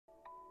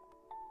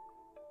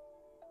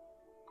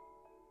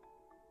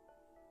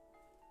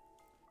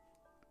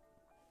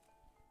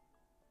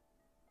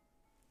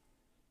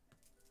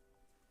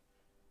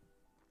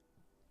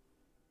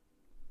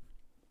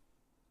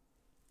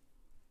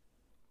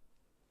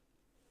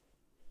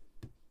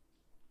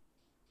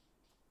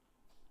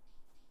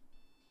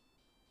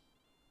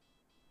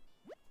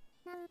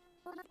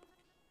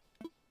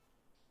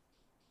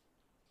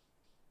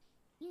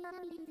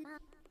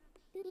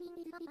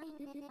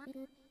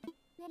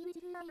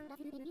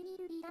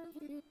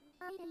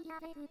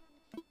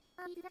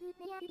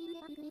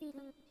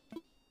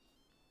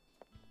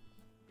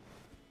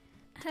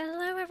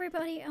Hello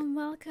everybody and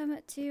welcome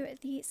to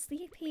the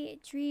Sleepy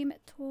Dream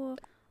tour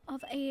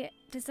of a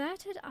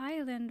deserted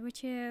island,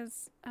 which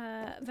is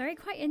very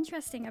quite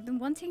interesting. I've been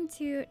wanting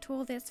to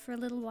tour this for a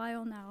little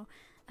while now,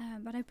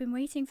 but I've been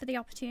waiting for the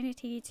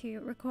opportunity to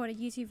record a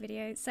YouTube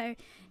video. So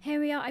here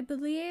we are. I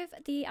believe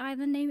the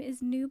island name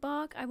is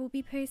Newbark. I will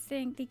be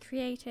posting the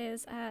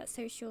creators'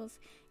 socials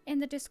in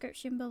the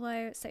description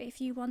below, so if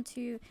you want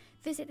to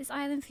visit this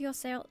island for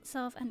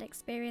yourself and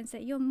experience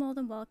it, you're more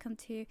than welcome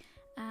to,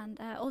 and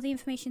all the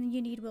information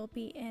you need will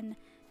be in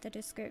the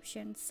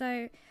description.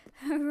 So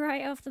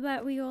right off the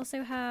bat we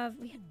also have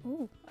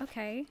oh,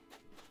 okay,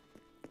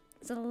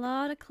 there's a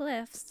lot of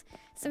cliffs.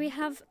 So we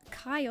have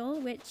Kyle,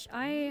 which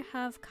I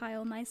have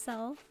Kyle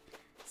myself,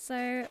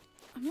 so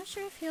I'm not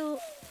sure if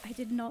I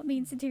did not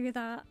mean to do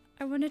that.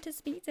 I wanted to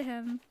speak to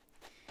him.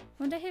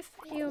 Wonder if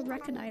he'll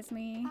recognize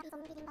me.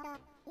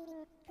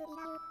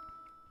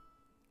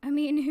 I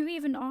mean, who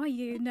even are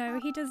you? No,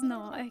 he does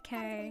not.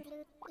 Okay.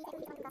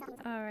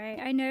 Alright,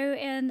 I know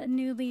in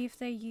New Leaf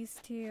they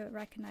used to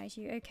recognize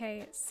you.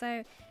 Okay,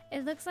 so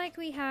it looks like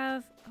we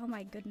have... oh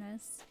my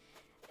goodness.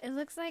 It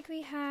looks like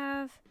we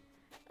have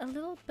a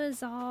little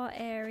bazaar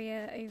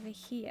area over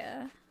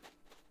here.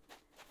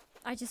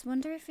 I just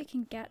wonder if we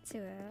can get to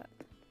it.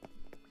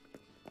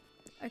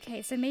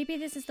 Okay, so maybe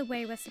this is the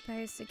way we're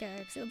supposed to go,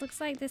 because it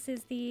looks like this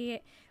is the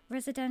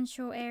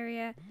residential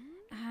area,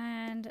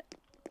 and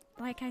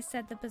like I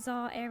said, the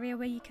bazaar area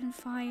where you can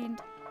find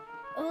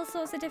all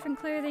sorts of different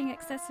clothing,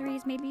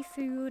 accessories, maybe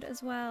food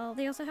as well.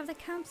 They also have the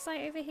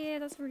campsite over here.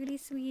 That's really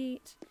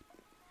sweet.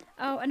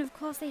 Oh, and of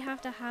course they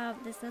have to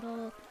have this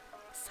little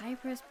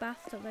cypress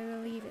bathtub, I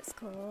believe it's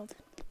called.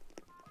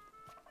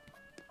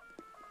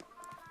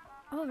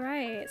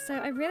 Alright, so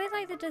I really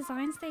like the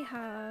designs they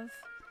have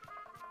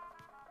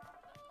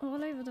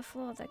all over the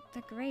floor.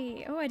 They're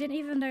great. Oh, I didn't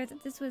even know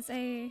that this was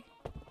a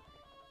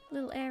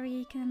little area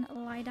you can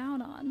lie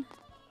down on.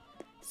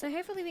 So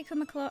hopefully we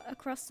come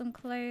across some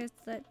clothes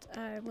that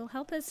will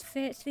help us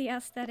fit the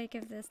aesthetic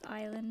of this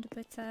island.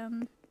 But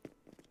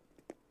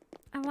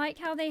I like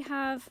how they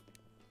have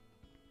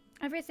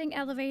everything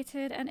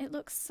elevated and it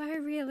looks so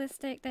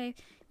realistic.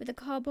 With the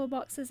cardboard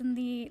boxes and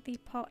the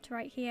pot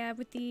right here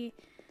with the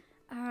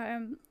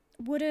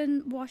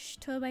wooden wash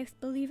tub, I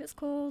believe it's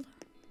called.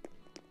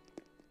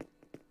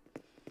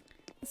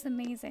 It's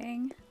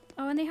amazing.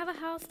 Oh, and they have a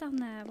house down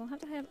there. We'll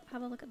have to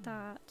have a look at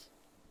that.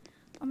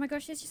 Oh my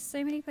gosh, there's just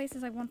so many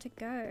places I want to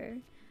go.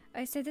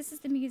 Oh, so this is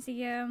the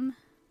museum.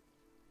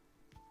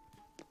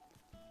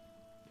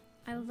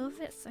 I love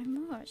it so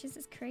much. This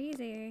is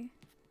crazy.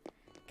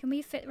 Can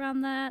we fit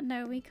around there?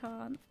 No, we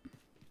can't.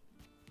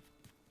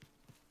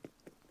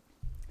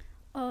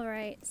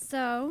 Alright,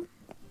 so...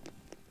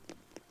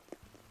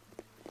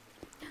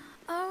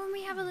 oh, and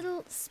we have a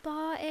little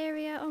spa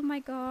area. Oh my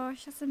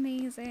gosh, that's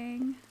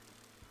amazing.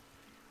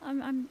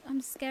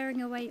 I'm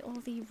scaring away all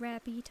the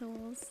rare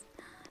beetles.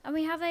 And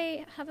we have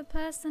a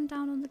person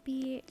down on the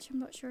beach. I'm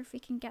not sure if we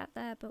can get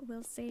there, but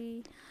we'll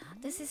see.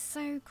 This is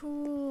so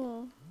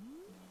cool.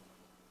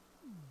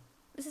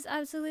 This is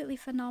absolutely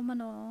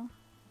phenomenal.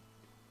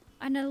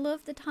 And I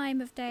love the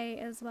time of day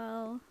as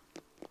well.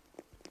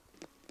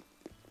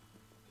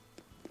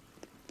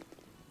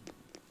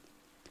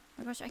 Oh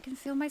my gosh, I can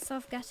feel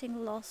myself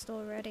getting lost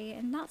already,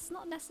 and that's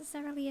not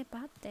necessarily a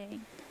bad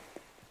thing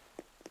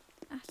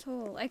at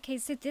all. Okay,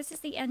 so this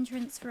is the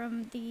entrance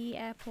from the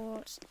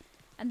airport.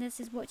 And this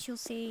is what you'll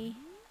see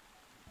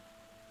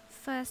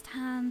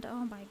firsthand.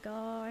 Oh my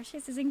gosh,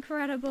 this is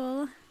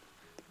incredible.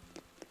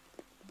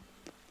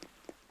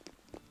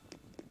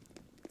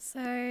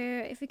 So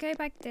if we go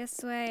back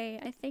this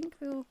way, I think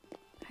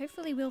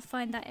hopefully we'll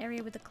find that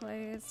area with the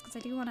clothes, because I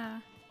do want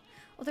to...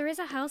 oh, there is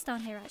a house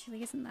down here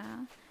actually, isn't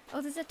there?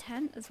 Oh, there's a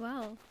tent as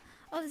well.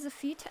 Oh, there's a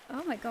few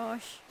oh my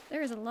gosh,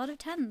 there is a lot of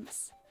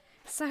tents.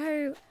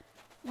 So,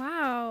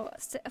 wow,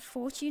 a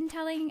fortune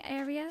telling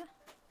area,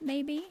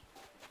 maybe?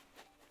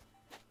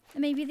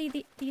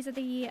 Maybe these are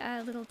the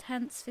little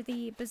tents for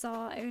the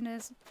bazaar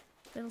owners,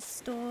 little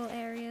store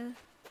area.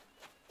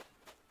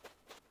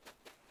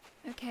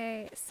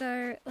 Okay,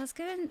 so let's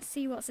go and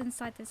see what's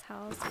inside this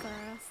house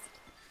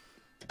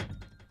first.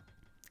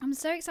 I'm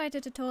so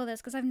excited to tour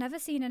this because I've never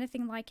seen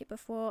anything like it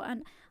before,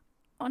 and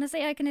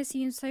honestly I can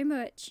assume so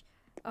much.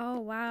 Oh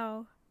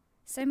wow.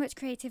 So much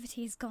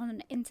creativity has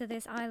gone into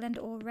this island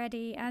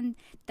already, and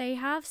they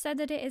have said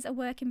that it is a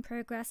work in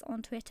progress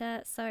on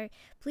Twitter, so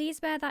please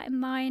bear that in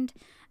mind.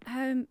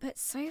 But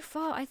so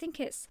far I think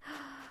it's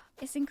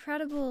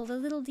incredible, the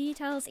little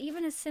details,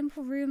 even a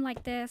simple room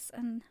like this,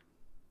 and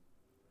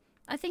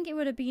I think it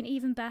would have been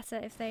even better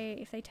if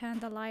they turned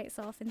the lights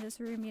off in this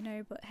room, you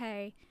know, but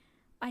hey,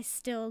 I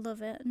still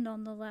love it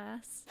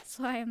nonetheless,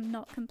 so I am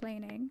not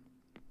complaining.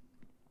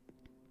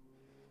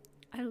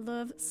 I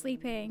love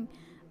sleeping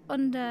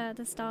under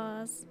the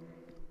stars.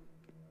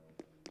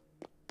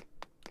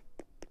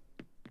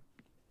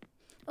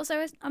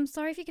 Also, I'm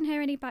sorry if you can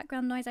hear any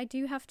background noise. I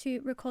do have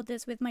to record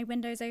this with my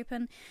windows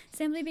open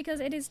simply because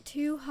it is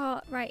too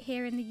hot right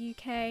here in the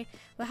UK.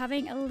 We're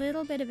having a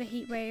little bit of a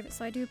heat wave,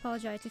 so I do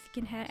apologise if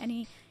you can hear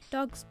any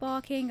dogs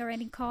barking or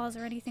any cars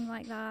or anything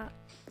like that.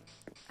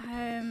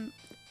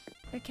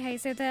 Okay,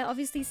 so they're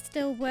obviously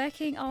still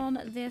working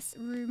on this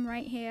room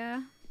right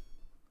here.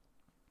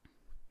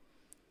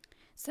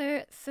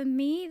 So for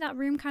me, that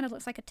room kind of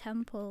looks like a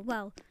temple.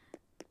 Well,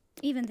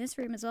 even this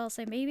room as well,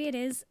 so maybe it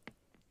is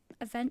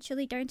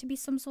eventually going to be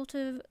some sort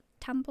of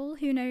temple,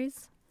 who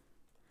knows?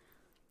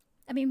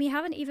 I mean, we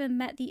haven't even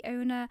met the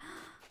owner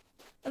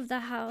of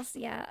the house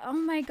yet. Oh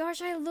my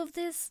gosh, I love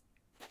this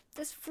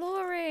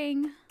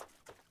flooring.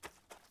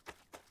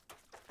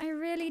 I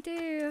really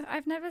do.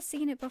 I've never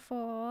seen it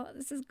before.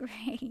 This is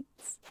great.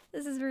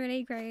 This is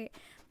really great.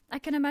 I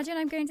can imagine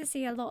I'm going to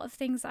see a lot of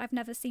things that I've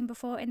never seen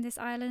before in this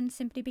island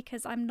simply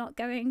because I'm not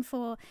going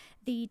for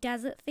the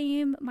desert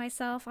theme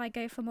myself. I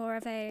go for more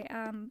of a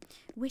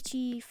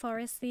witchy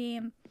forest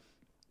theme.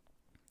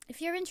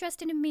 If you're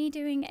interested in me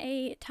doing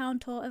a town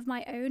tour of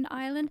my own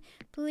island,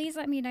 please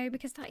let me know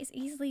because that is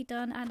easily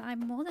done and I'm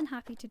more than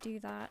happy to do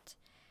that.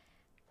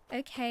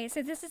 Okay,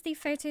 so this is the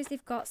photos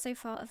they've got so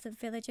far of the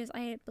villagers,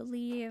 I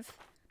believe.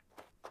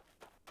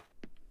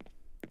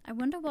 I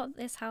wonder what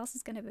this house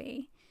is going to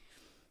be.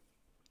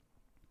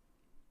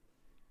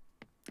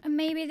 And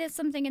maybe there's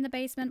something in the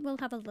basement. We'll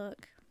have a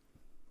look.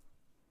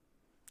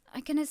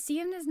 I can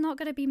assume there's not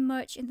going to be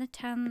much in the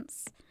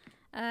tents.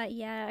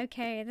 Yeah,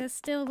 okay. They're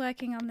still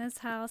working on this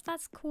house.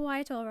 That's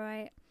quite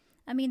alright.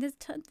 I mean,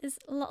 there's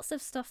lots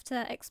of stuff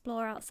to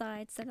explore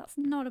outside, so that's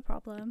not a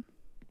problem.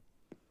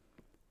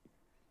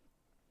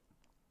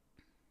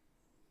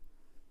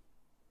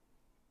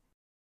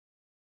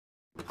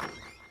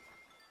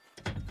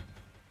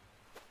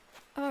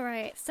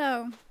 Alright,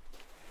 so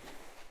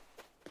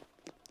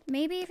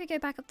maybe if we go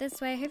back up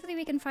this way, hopefully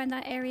we can find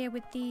that area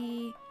with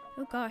the...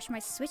 Oh gosh, my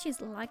Switch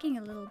is lagging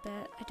a little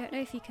bit. I don't know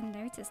if you can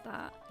notice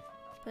that,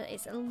 but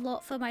it's a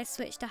lot for my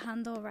Switch to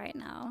handle right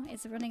now.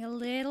 It's running a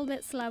little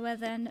bit slower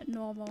than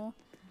normal.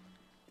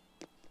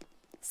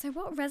 So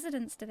what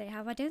residents do they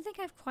have? I don't think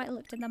I've quite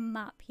looked in the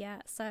map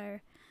yet, so...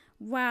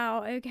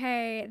 Wow,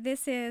 okay,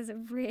 this is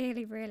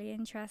really, really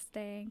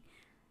interesting.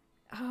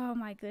 Oh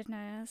my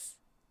goodness.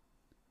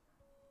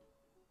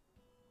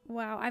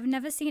 Wow, I've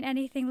never seen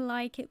anything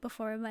like it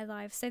before in my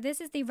life. So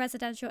this is the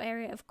residential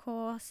area, of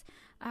course.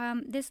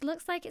 This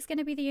looks like it's going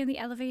to be the only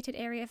elevated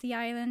area of the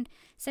island.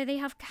 So they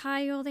have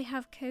Kyle, they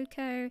have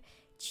Coco,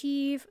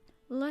 Chief,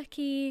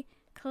 Lucky,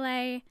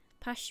 Clay,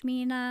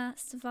 Pashmina,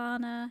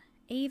 Savannah,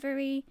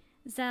 Avery,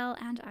 Zell,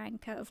 and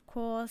Anchor, of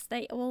course.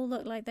 They all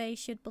look like they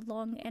should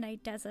belong in a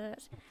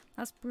desert.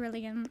 That's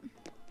brilliant.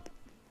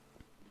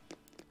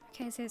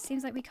 Okay, so it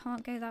seems like we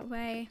can't go that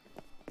way.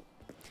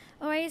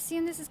 Oh, I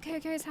assume this is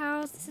Coco's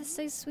house. This is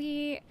so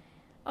sweet.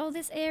 Oh,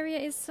 this area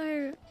is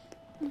so...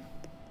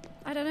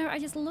 I don't know, I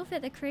just love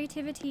it. The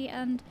creativity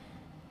and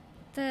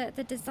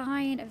the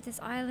design of this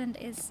island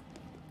is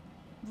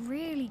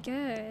really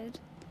good.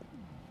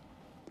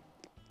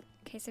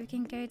 Okay, so we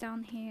can go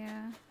down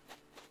here.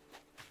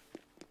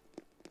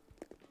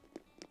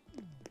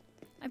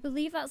 I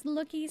believe that's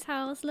Lucky's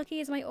house. Lucky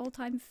is my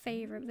all-time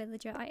favorite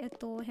villager. I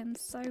adore him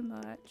so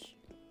much.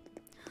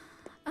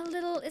 A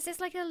little, is this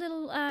like a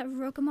little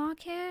rug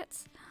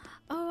market?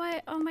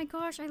 Oh my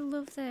gosh, I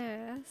love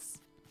this.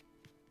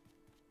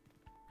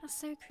 That's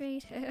so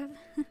creative.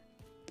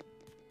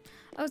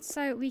 Oh,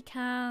 so we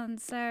can,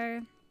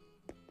 so...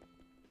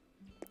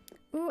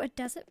 Ooh, a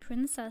desert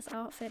princess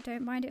outfit.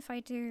 Don't mind if I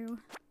do.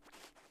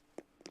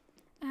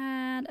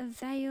 And a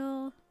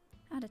veil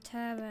and a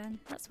turban.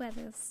 Let's wear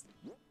this.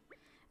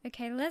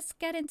 Okay, let's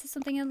get into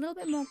something a little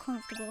bit more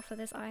comfortable for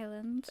this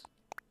island.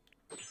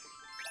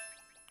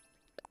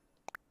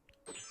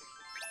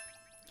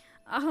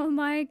 Oh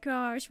my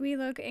gosh, we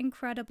look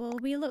incredible.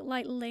 We look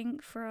like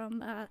Link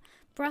from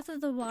Breath of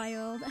the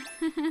Wild.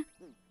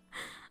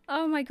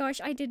 Oh my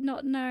gosh, I did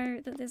not know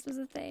that this was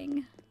a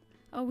thing.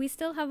 Oh, we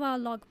still have our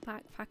log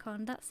backpack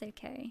on, that's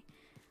okay.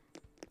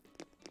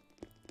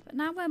 But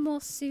now we're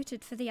more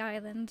suited for the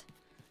island.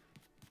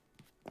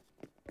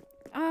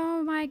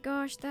 Oh my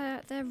gosh,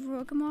 the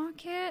rug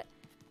market.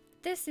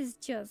 This is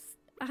just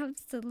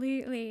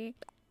absolutely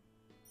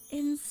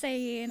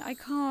insane. I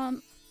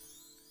can't...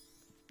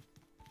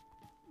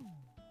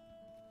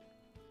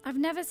 I've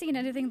never seen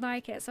anything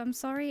like it, so I'm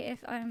sorry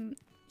if I'm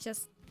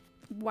just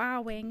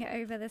wowing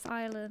over this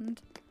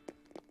island.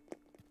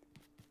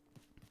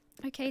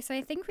 Okay, so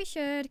I think we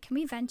should... Can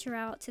we venture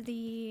out to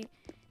the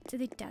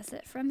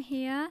desert from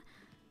here?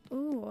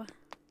 Ooh.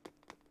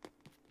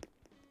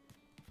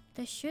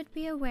 There should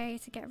be a way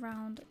to get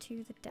around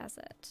to the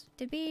desert.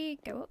 Did we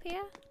go up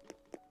here?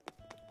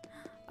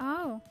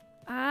 Oh.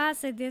 Ah,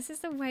 so this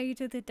is the way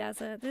to the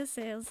desert. This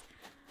is...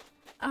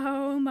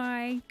 Oh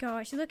my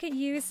gosh. Look at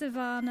you,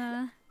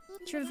 Savannah.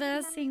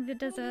 Traversing the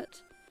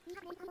desert.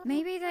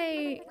 Maybe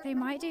they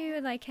might do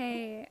like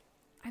a...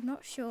 I'm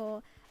not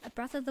sure. A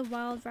Breath of the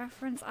Wild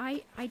reference.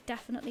 I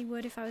definitely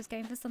would if I was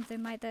going for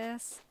something like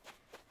this.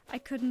 I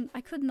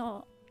could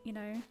not you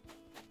know.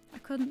 I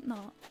couldn't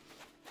not.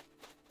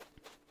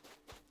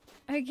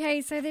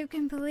 Okay, so they've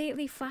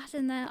completely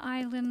flattened their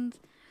island.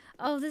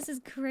 Oh, this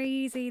is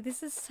crazy.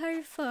 This is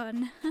so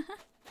fun.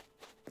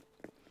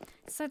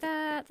 So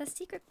the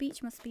secret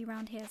beach must be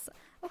around here. So,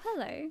 oh,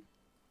 hello.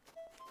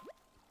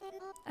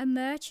 A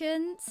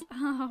merchant.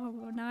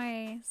 Oh,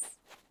 nice.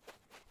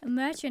 A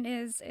merchant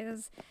is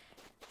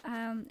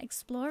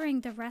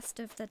exploring the rest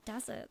of the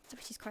desert,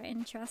 which is quite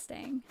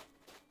interesting.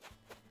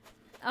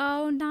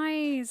 Oh,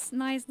 nice.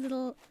 Nice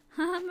little...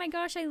 Oh my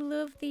gosh, I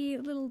love the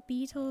little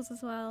beetles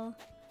as well.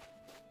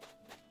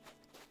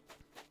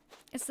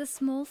 It's the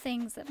small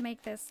things that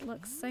make this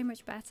look so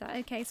much better.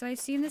 Okay, so I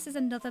assume this is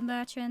another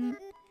merchant.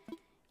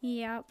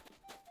 Yep.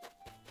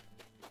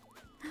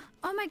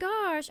 Oh my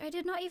gosh, I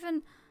did not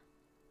even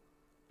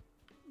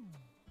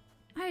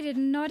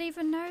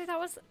know that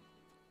was...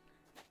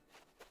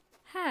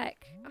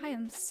 Heck, I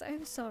am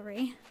so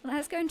sorry.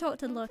 Let's go and talk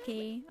to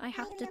Lucky. I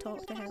have to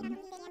talk to him.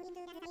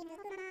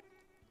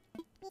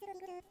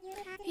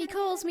 He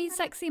calls me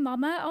sexy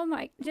mama. Oh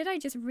my, did I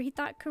just read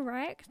that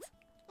correct?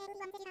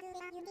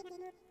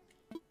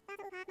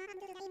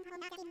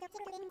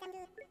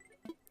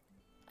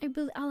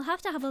 I'll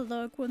have to have a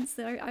look once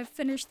I've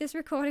finished this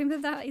recording,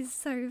 but that is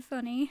so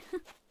funny.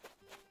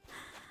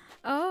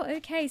 Oh,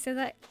 okay, so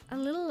that a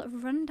little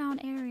rundown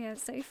area.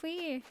 So if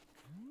we...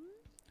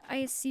 I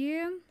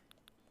assume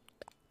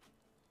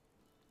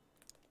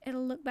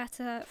it'll look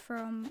better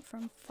from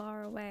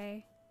far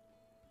away.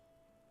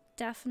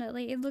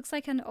 Definitely. It looks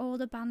like an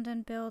old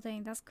abandoned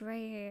building. That's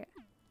great.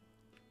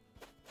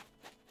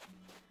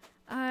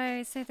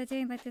 Oh, so they're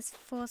doing like this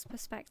forced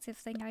perspective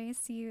thing, I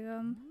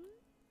assume.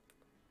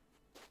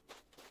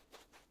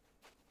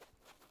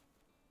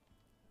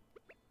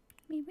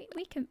 I mean,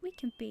 we can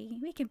be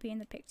in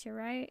the picture,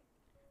 right?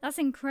 That's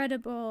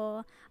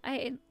incredible.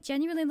 It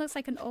genuinely looks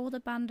like an old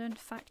abandoned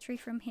factory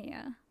from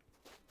here.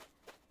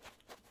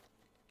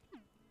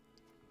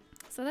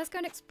 So let's go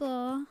and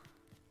explore.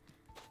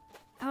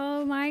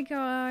 Oh my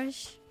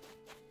gosh.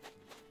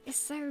 It's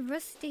so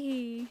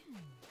rusty.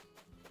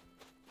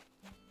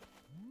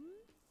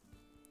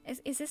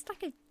 Is this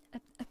like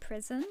a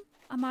prison?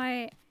 Am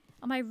I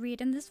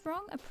reading this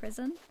wrong? A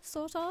prison,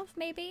 sort of,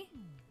 maybe?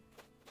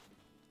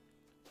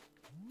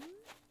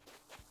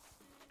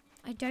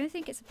 I don't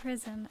think it's a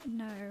prison,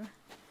 no.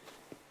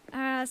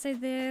 So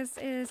this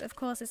is, of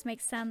course, this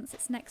makes sense.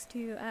 It's next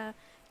to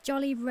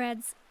Jolly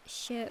Red's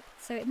ship,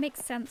 so it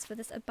makes sense for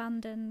this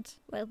abandoned...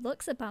 Well, it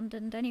looks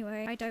abandoned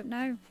anyway. I don't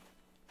know.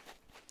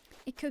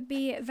 It could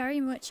be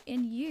very much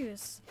in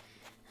use.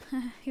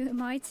 Who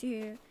am I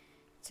to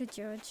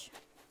judge?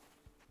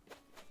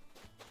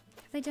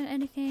 Have they done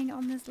anything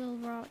on this little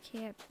rock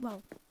here?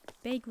 Well,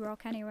 big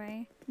rock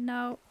anyway.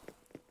 No.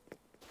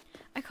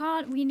 I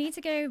can't. We need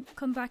to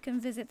come back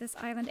and visit this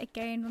island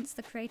again once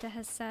the creator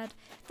has said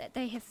that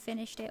they have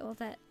finished it, or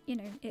that, you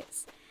know,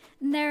 it's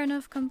near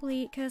enough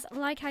complete, because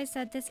like I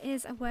said, this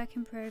is a work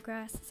in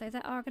progress, so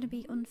there are going to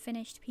be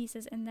unfinished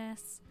pieces in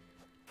this.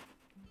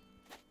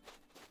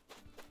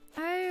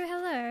 Oh,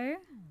 hello.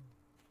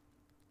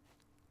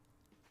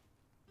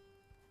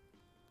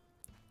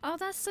 Oh,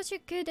 that's such a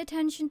good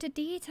attention to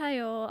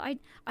detail.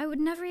 I would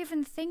never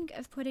even think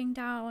of putting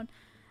down,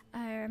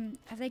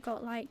 have they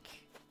got like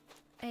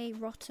a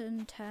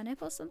rotten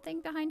turnip or something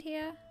behind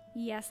here?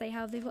 Yes, they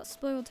have. They've got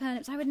spoiled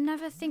turnips. I would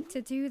never think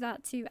to do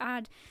that to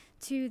add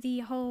to the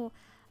whole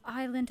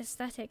island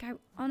aesthetic.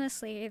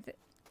 Honestly,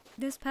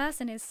 this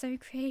person is so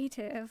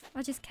creative.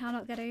 I just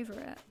cannot get over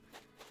it.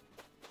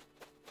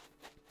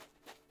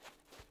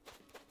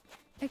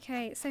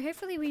 Okay, so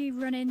hopefully we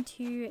run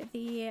into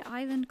the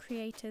island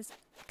creator's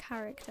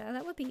character.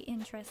 That would be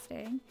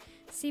interesting.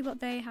 See what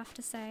they have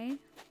to say.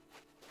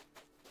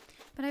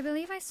 But I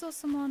believe I saw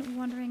someone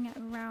wandering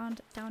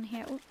around down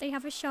here. Oh, they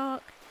have a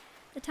shark.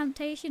 The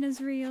temptation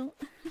is real.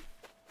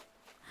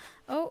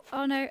 Oh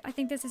no, I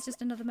think this is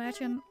just another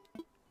merchant.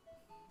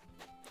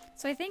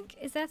 So I think,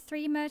 is there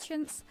 3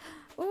 merchants?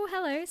 Oh,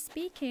 hello,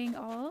 speaking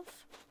of.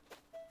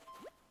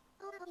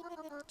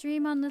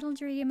 Dream on, little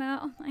dreamer.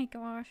 Oh my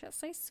gosh, that's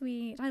so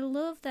sweet. I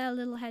love their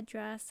little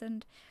headdress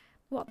and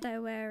what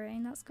they're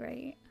wearing. That's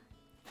great.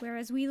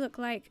 Whereas we look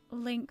like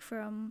Link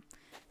from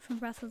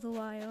Breath of the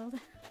Wild.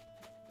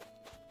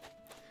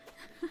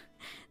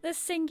 The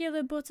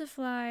singular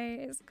butterfly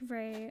is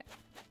great.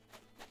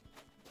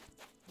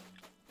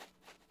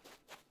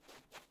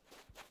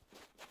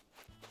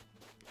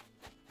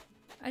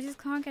 I just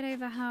can't get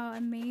over how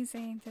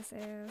amazing this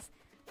is.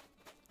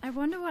 I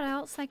wonder what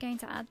else they're going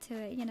to add to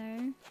it, you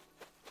know?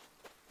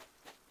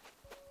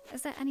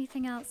 Is there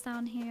anything else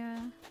down here?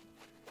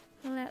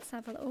 Let's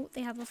have a look. Oh,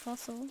 they have a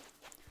fossil.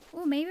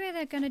 Oh, maybe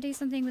they're going to do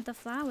something with the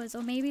flowers,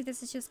 or maybe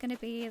this is just going to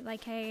be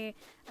like a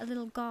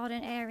little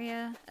garden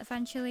area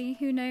eventually.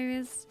 Who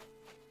knows?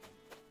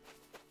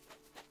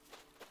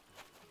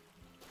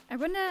 I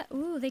wonder...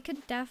 Ooh, they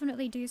could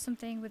definitely do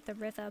something with the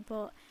river,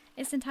 but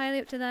it's entirely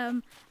up to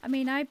them. I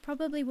mean, I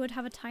probably would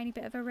have a tiny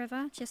bit of a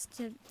river just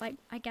to, like,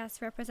 I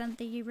guess represent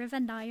the River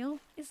Nile,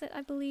 is it,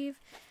 I believe?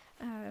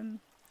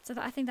 So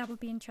that, I think that would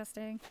be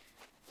interesting.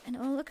 And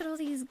oh, look at all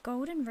these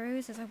golden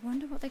roses. I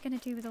wonder what they're going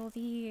to do with all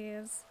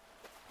these.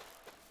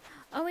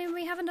 Oh, and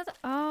we have another.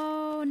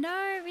 Oh,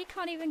 no, we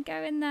can't even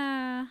go in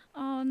there.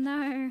 Oh,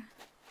 no.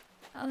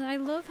 Oh, I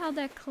love how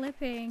they're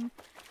clipping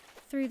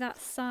through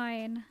that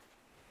sign.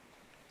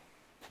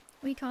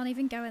 We can't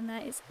even go in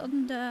there. It's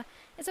under.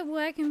 It's a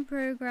work in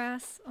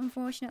progress,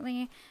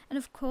 unfortunately. And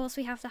of course,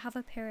 we have to have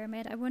a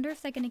pyramid. I wonder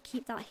if they're going to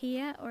keep that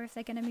here or if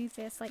they're going to move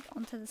this like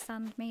onto the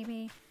sand,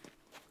 maybe.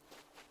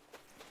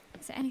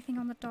 Is there anything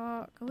on the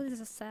dock? Oh, there's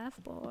a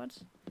surfboard.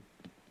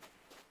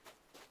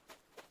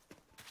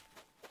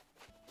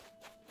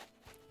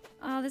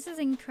 Oh, this is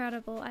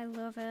incredible. I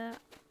love it.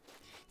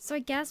 So I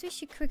guess we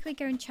should quickly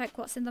go and check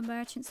what's in the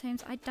merchants'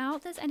 homes. I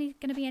doubt there's going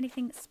to be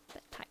anything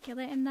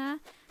spectacular in there.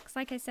 Because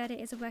like I said,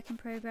 it is a work in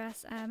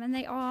progress. And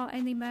they are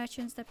only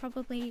merchants. They're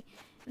probably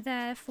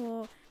there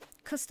for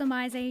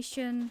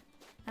customization.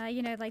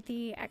 You know, like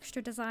the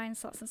extra design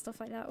slots and stuff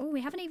like that. Oh,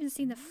 we haven't even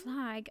seen the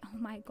flag. Oh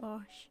my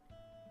gosh.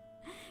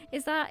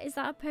 Is that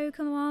a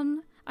Pokemon?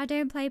 I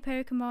don't play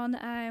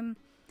Pokemon.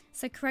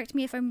 So correct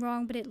me if I'm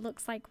wrong, but it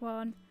looks like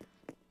one.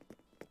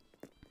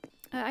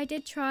 I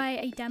did try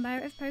a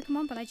demo of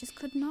Pokemon, but I just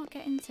could not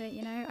get into it,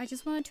 you know? I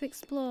just wanted to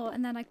explore,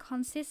 and then I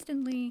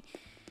consistently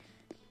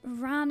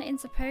ran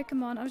into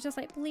Pokemon. I was just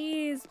like,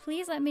 please,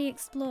 please let me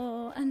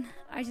explore, and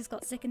I just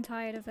got sick and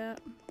tired of it.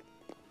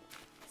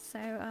 So,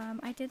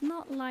 I did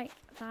not like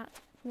that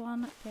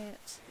one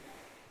bit.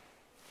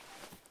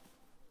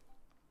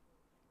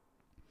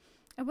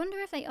 I wonder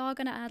if they are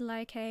going to add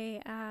like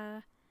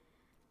a...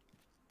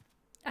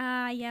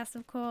 yes,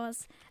 of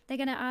course. They're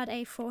going to add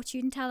a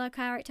fortune teller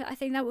character. I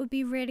think that would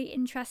be really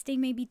interesting,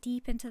 maybe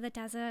deep into the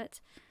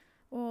desert.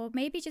 Or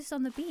maybe just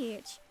on the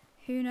beach.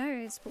 Who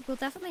knows? But we'll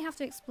definitely have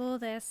to explore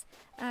this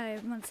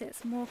once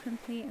it's more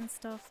complete and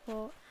stuff.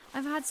 But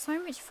I've had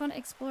so much fun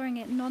exploring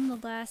it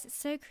nonetheless. It's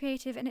so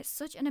creative and it's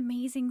such an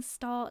amazing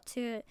start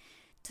to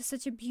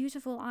such a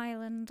beautiful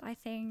island, I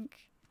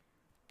think.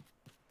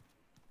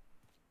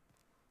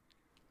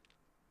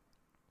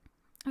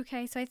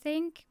 Okay, so I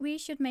think we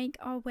should make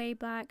our way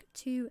back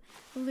to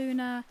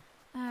Luna.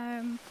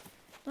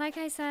 Like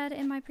I said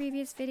in my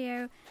previous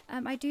video,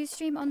 I do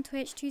stream on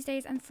Twitch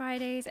Tuesdays and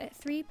Fridays at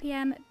 3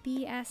 PM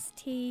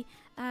BST.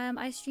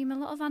 I stream a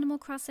lot of Animal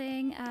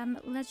Crossing,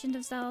 Legend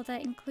of Zelda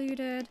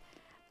included.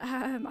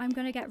 I'm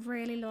gonna get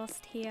really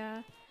lost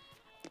here.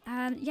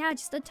 Yeah,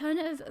 just a ton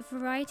of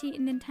variety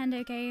in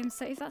Nintendo games.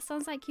 So if that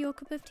sounds like your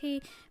cup of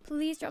tea,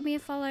 please drop me a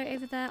follow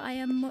over there. I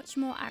am much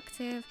more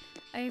active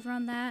over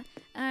on there.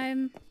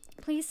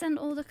 Please send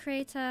all the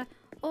creator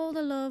all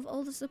the love,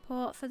 all the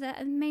support for their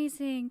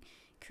amazing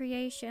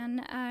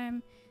creation.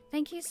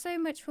 Thank you so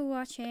much for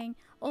watching.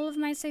 All of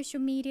my social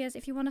medias,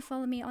 if you want to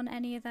follow me on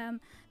any of them,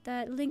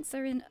 the links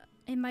are in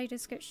my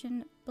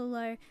description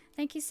below.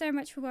 Thank you so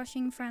much for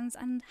watching, friends,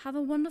 and have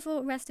a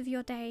wonderful rest of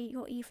your day,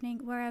 your evening,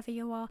 wherever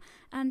you are,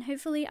 and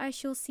hopefully I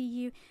shall see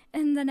you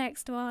in the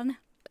next one.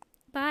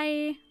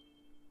 Bye!